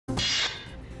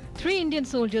3 Indian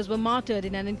soldiers were martyred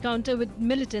in an encounter with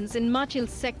militants in Machil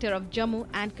sector of Jammu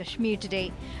and Kashmir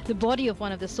today. The body of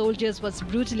one of the soldiers was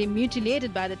brutally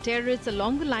mutilated by the terrorists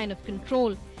along the line of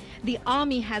control. The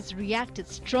army has reacted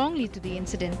strongly to the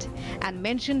incident and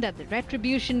mentioned that the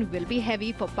retribution will be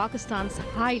heavy for Pakistan's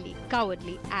highly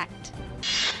cowardly act.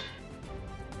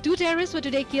 2 terrorists were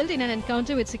today killed in an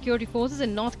encounter with security forces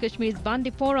in North Kashmir's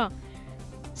Bandipora.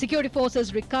 Security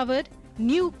forces recovered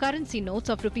new currency notes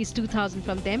of Rs 2,000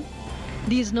 from them.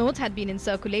 These notes had been in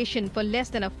circulation for less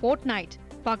than a fortnight.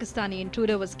 Pakistani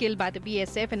intruder was killed by the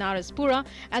BSF in Araspura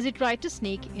as he tried to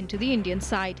sneak into the Indian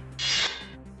side.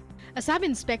 A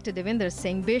sub-inspector Devinder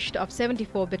Singh Bisht of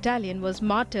 74 Battalion was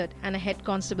martyred and a head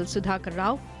constable Sudhakar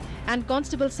Rao and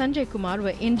constable Sanjay Kumar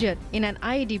were injured in an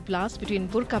IED blast between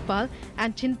Burkapal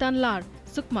and Chintanlar,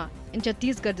 Sukma in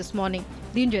Chhattisgarh this morning.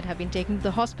 The injured have been taken to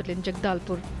the hospital in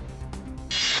Jagdalpur.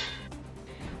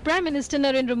 Prime Minister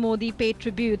Narendra Modi paid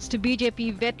tributes to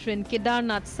BJP veteran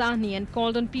Kedarnath Sahni and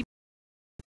called on people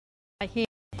by him.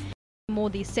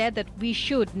 Modi said that we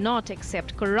should not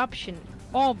accept corruption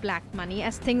or black money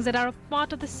as things that are a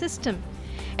part of the system.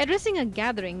 Addressing a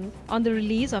gathering on the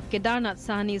release of Kedarnath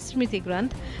Sahni's Smriti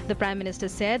Granth, the Prime Minister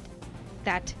said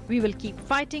that we will keep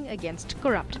fighting against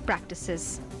corrupt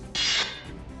practices.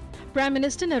 Prime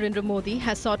Minister Narendra Modi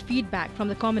has sought feedback from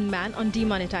the common man on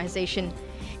demonetization.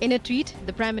 In a tweet,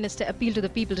 the Prime Minister appealed to the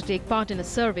people to take part in a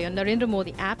survey on Narendra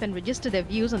Modi app and register their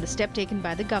views on the step taken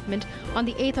by the government on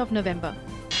the 8th of November.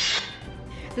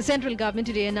 The central government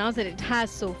today announced that it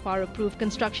has so far approved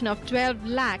construction of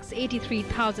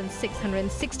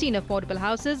 12,83,616 affordable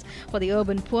houses for the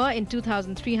urban poor in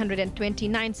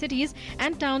 2,329 cities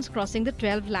and towns crossing the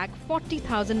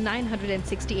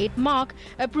 12,40,968 mark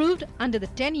approved under the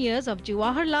 10 years of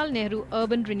Jawaharlal Nehru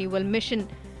Urban Renewal Mission.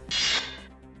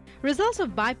 Results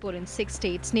of Baipur in 6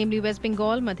 states, namely West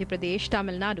Bengal, Madhya Pradesh,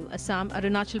 Tamil Nadu, Assam,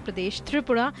 Arunachal Pradesh,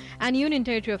 Tripura and Union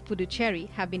Territory of Puducherry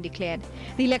have been declared.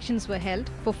 The elections were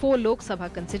held for 4 Lok Sabha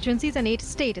constituencies and 8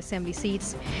 state assembly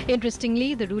seats.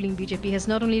 Interestingly, the ruling BJP has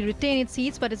not only retained its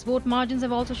seats, but its vote margins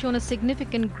have also shown a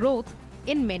significant growth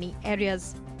in many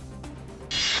areas.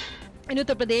 In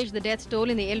Uttar Pradesh, the death toll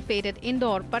in the ill-fated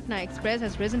Indore-Patna Express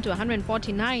has risen to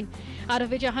 149, out of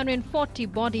which 140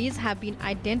 bodies have been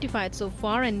identified so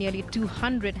far and nearly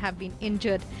 200 have been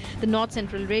injured. The North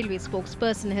Central Railway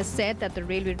spokesperson has said that the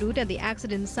railway route at the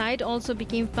accident site also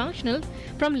became functional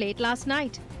from late last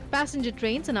night. Passenger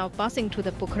trains are now passing through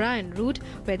the Pokhran route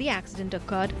where the accident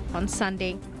occurred on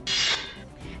Sunday.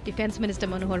 Defence Minister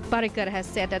Manohar Parrikar has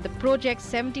said that the Project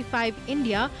 75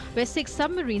 India, where 6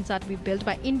 submarines are to be built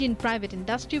by Indian private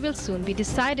industry, will soon be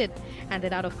decided, and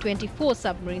that out of 24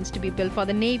 submarines to be built for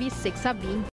the Navy, 6 are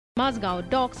being Mazgaon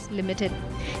Docks Limited.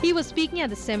 He was speaking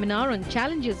at the seminar on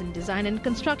challenges in design and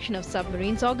construction of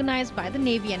submarines organised by the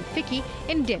Navy and FICCI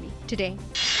in Delhi today.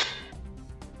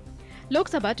 Lok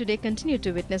Sabha today continued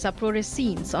to witness uproarious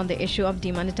scenes on the issue of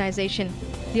demonetization.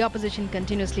 The opposition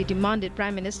continuously demanded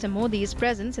Prime Minister Modi's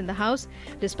presence in the House.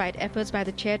 Despite efforts by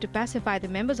the chair to pacify the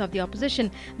members of the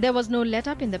opposition, there was no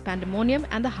let-up in the pandemonium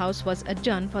and the House was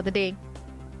adjourned for the day.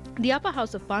 The upper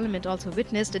house of parliament also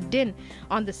witnessed a din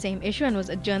on the same issue and was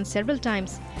adjourned several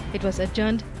times. It was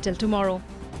adjourned till tomorrow.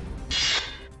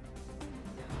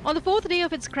 On the 4th day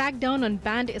of its crackdown on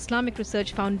banned Islamic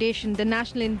Research Foundation, the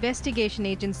National Investigation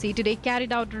Agency today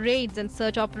carried out raids and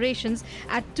search operations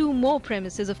at 2 more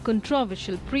premises of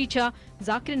controversial preacher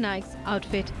Zakir Naik's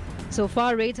outfit. So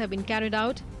far, raids have been carried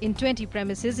out in 20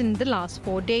 premises in the last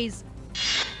 4 days.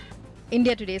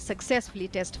 India today successfully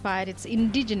test-fired its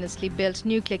indigenously built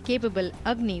nuclear-capable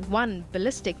Agni-1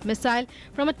 ballistic missile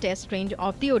from a test range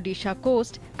off the Odisha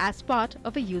coast as part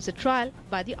of a user trial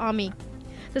by the army.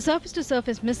 The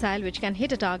surface-to-surface missile, which can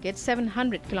hit a target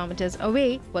 700 kilometers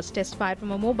away, was test-fired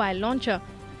from a mobile launcher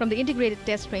from the integrated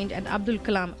test range at Abdul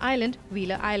Kalam Island,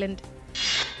 Wheeler Island.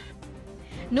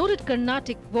 Noted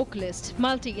Carnatic vocalist,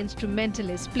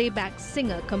 multi-instrumentalist, playback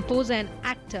singer, composer and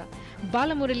actor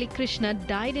Balamurali Krishna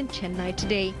died in Chennai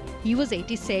today. He was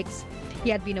 86. He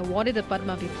had been awarded the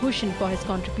Padma Vibhushan for his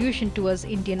contribution towards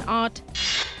Indian art.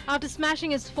 After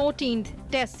smashing his 14th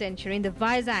Test century in the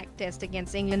Vizag Test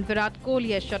against England, Virat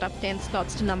Kohli has shot up 10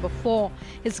 slots to number 4,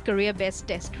 his career-best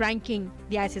Test ranking.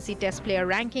 The ICC Test player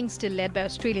ranking, still led by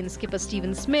Australian skipper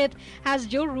Stephen Smith, has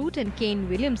Joe Root and Kane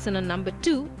Williamson on number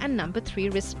 2 and number 3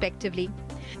 respectively.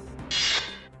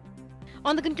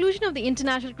 On the conclusion of the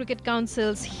International Cricket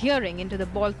Council's hearing into the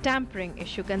ball tampering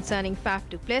issue concerning Faf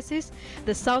du Plessis,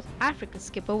 the South Africa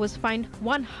skipper was fined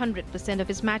 100% of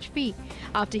his match fee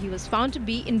after he was found to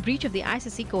be in breach of the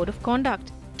ICC Code of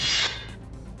Conduct.